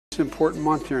important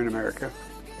month here in America.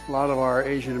 A lot of our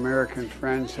Asian American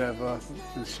friends have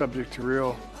been subject to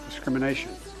real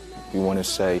discrimination. We want to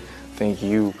say thank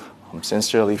you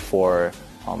sincerely for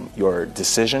your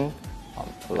decision,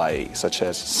 such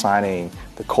as signing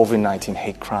the COVID-19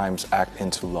 Hate Crimes Act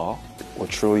into law. We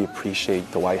truly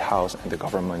appreciate the White House and the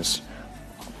government's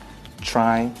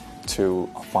trying to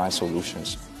find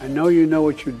solutions. I know you know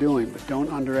what you're doing, but don't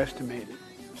underestimate it.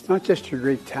 It's not just your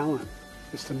great talent,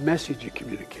 it's the message you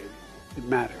communicate. It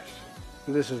matters.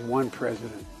 This is one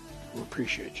president who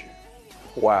appreciates you.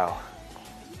 Wow.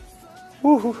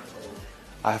 Woo-hoo.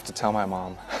 I have to tell my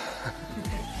mom.